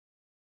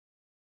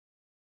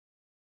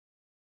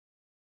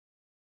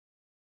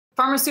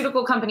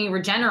Pharmaceutical company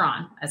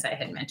Regeneron, as I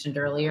had mentioned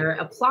earlier,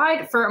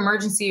 applied for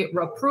emergency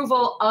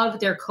approval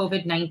of their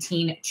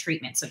COVID-19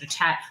 treatment. So to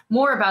chat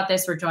more about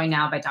this, we're joined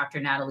now by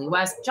Dr. Natalie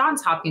West,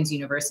 Johns Hopkins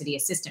University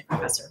Assistant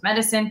Professor of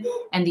Medicine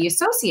and the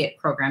Associate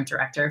Program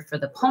Director for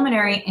the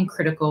Pulmonary and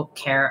Critical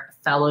Care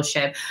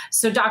Fellowship.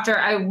 So, Doctor,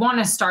 I want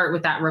to start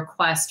with that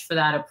request for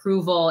that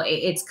approval.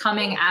 It's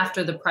coming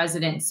after the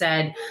president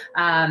said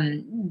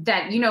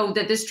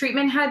that this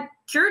treatment had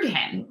cured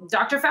him.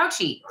 Dr.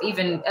 Fauci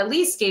even at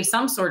least gave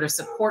some sort of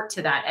support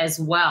to that as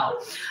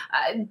well.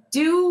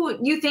 Do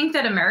you think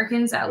that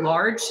Americans at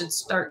large should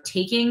start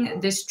taking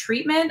this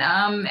treatment?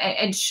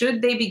 And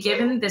should they be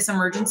given this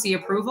emergency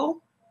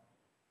approval?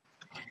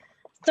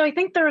 So I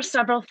think there are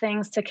several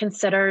things to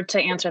consider to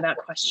answer that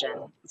question.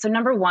 So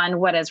number one,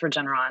 what is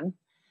Regeneron?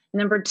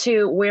 Number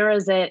two, where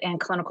is it in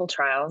clinical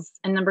trials?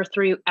 And number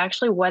three,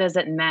 actually, what is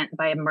it meant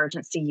by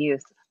emergency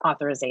use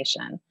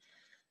authorization?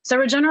 So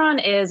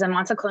Regeneron is a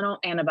monoclonal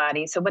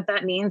antibody. So what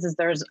that means is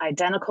there's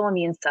identical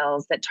immune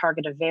cells that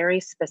target a very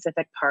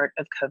specific part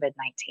of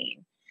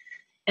COVID-19.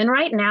 And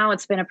right now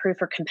it's been approved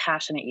for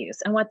compassionate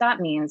use. And what that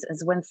means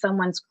is when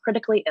someone's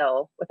critically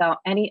ill without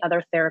any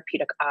other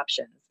therapeutic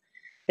options,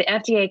 the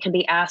FDA can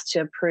be asked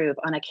to approve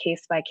on a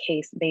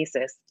case-by-case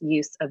basis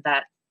use of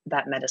that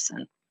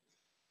medicine.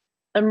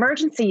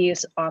 Emergency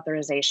use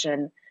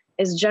authorization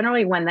is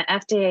generally when the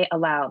FDA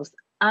allows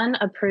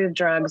unapproved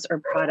drugs or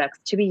products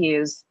to be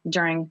used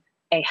during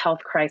a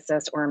health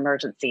crisis or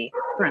emergency,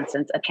 for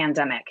instance, a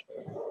pandemic.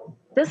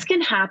 This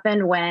can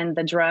happen when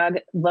the drug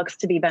looks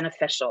to be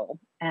beneficial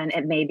and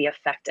it may be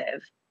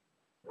effective.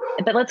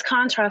 But let's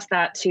contrast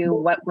that to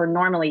what we're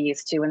normally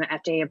used to when the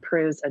FDA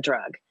approves a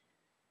drug.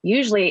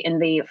 Usually in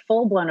the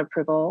full-blown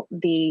approval,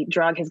 the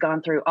drug has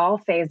gone through all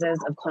phases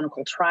of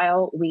clinical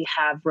trial. We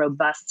have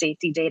robust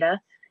safety data,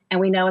 and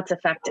we know it's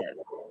effective.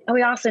 And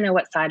we also know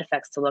what side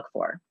effects to look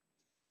for.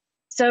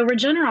 So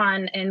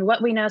Regeneron, and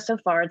what we know so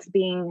far, it's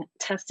being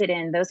tested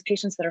in those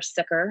patients that are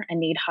sicker and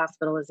need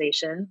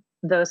hospitalization,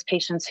 those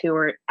patients who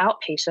are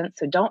outpatients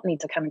who don't need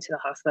to come into the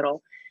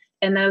hospital,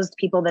 and those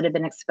people that have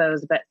been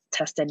exposed but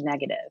tested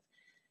negative.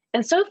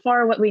 And so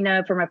far, what we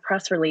know from a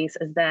press release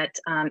is that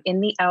in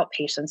the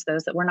outpatients,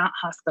 those that were not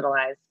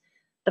hospitalized,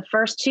 the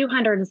first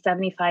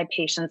 275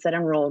 patients that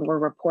enrolled were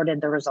reported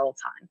the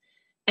results on.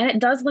 And it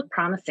does look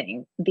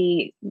promising.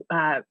 The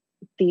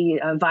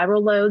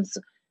viral loads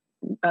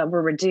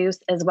were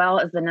reduced, as well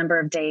as the number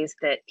of days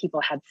that people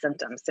had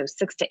symptoms. So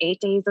 6 to 8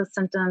 days of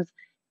symptoms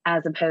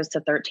as opposed to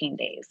 13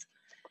 days.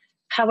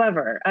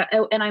 However,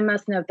 and I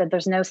must note that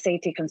there's no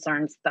safety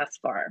concerns thus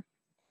far.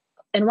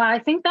 And while I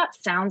think that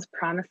sounds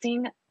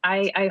promising,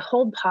 I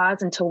hold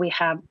pause until we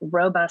have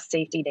robust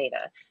safety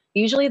data.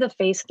 Usually the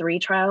phase 3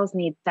 trials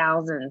need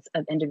thousands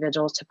of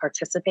individuals to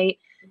participate,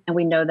 and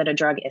we know that a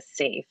drug is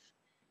safe.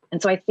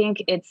 And so I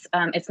think it's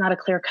not a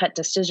clear-cut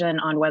decision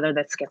on whether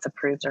this gets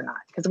approved or not,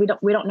 because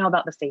we don't know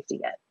about the safety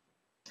yet.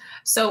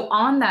 So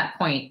on that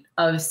point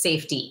of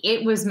safety,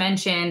 it was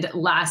mentioned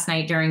last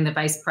night during the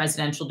vice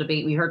presidential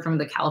debate. We heard from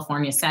the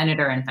California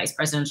senator and vice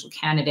presidential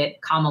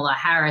candidate Kamala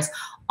Harris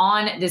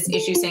on this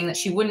issue, saying that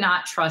she would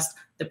not trust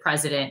the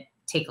president.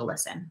 Take a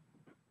listen.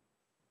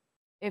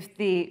 If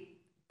the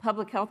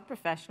public health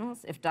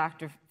professionals, if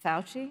Dr.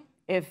 Fauci,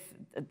 if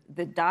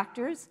the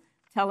doctors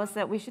tell us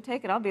that we should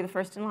take it, I'll be the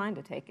first in line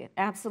to take it.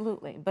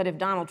 Absolutely. But if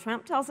Donald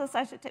Trump tells us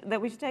that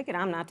we should take it,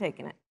 I'm not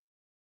taking it.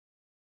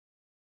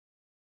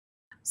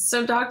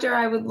 So, Doctor,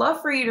 I would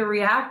love for you to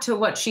react to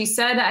what she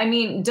said. I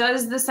mean,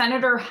 does the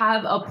senator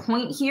have a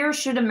point here?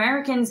 Should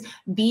Americans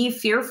be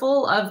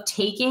fearful of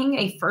taking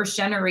a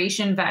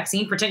first-generation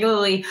vaccine,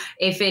 particularly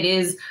if it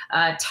is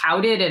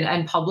touted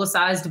and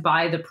publicized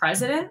by the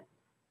president?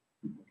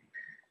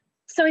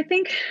 So I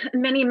think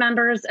many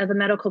members of the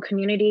medical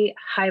community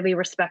highly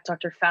respect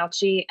Dr.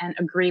 Fauci and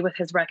agree with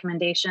his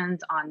recommendations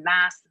on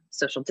masks,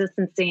 social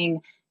distancing,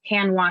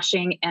 hand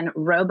washing, and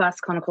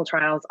robust clinical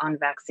trials on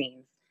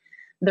vaccines.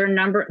 There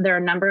are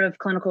a number of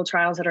clinical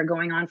trials that are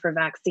going on for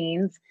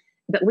vaccines,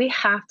 but we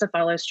have to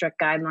follow strict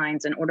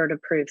guidelines in order to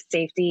prove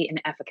safety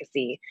and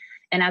efficacy.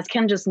 And as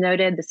Kim just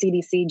noted, the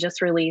CDC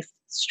just released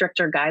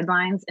stricter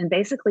guidelines and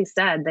basically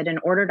said that in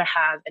order to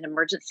have an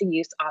emergency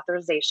use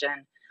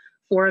authorization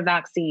for a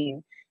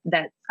vaccine,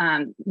 that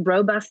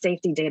robust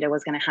safety data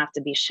was going to have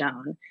to be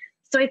shown.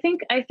 So I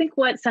think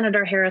what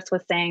Senator Harris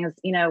was saying is,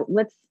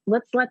 let's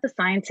let the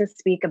scientists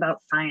speak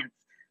about science.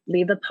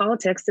 Leave the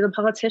politics to the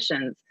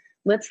politicians.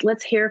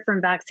 Let's hear from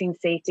vaccine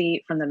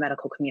safety from the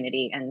medical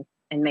community and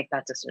make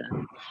that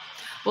decision.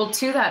 Well,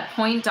 to that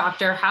point,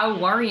 Doctor, how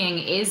worrying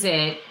is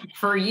it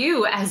for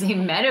you as a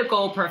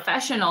medical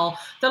professional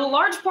that a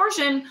large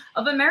portion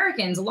of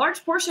Americans, a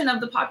large portion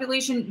of the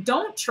population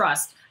don't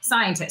trust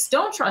scientists,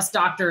 don't trust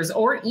doctors,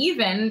 or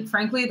even,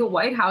 frankly, the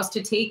White House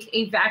to take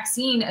a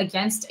vaccine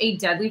against a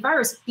deadly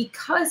virus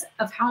because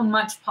of how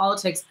much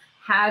politics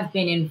have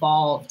been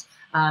involved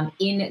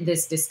in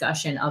this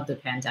discussion of the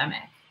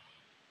pandemic?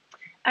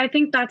 I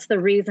think that's the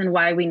reason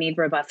why we need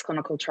robust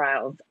clinical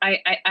trials.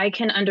 I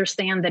can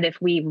understand that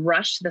if we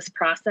rush this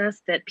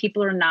process, that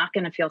people are not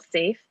going to feel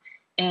safe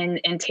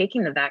in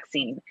taking the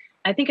vaccine.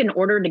 I think in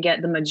order to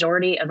get the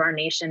majority of our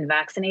nation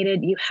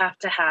vaccinated, you have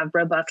to have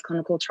robust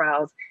clinical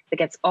trials that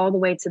gets all the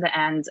way to the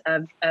end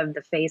of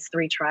the phase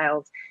 3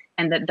 trials,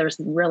 and that there's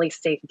really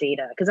safe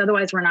data, because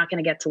otherwise we're not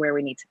going to get to where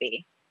we need to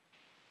be.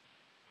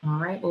 All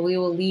right, well, we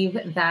will leave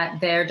that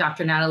there.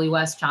 Dr. Natalie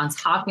West, Johns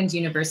Hopkins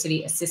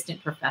University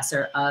Assistant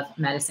Professor of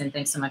Medicine.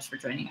 Thanks so much for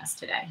joining us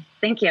today.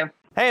 Thank you.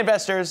 Hey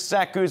investors,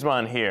 Zach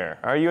Guzman here.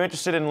 Are you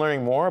interested in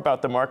learning more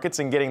about the markets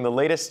and getting the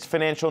latest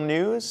financial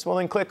news? Well,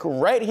 then click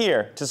right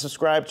here to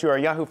subscribe to our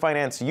Yahoo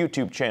Finance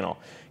YouTube channel.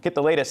 Get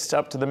the latest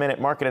up-to-the-minute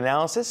market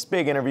analysis,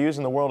 big interviews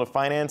in the world of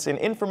finance, and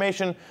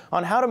information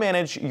on how to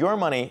manage your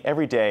money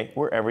every day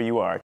wherever you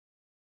are.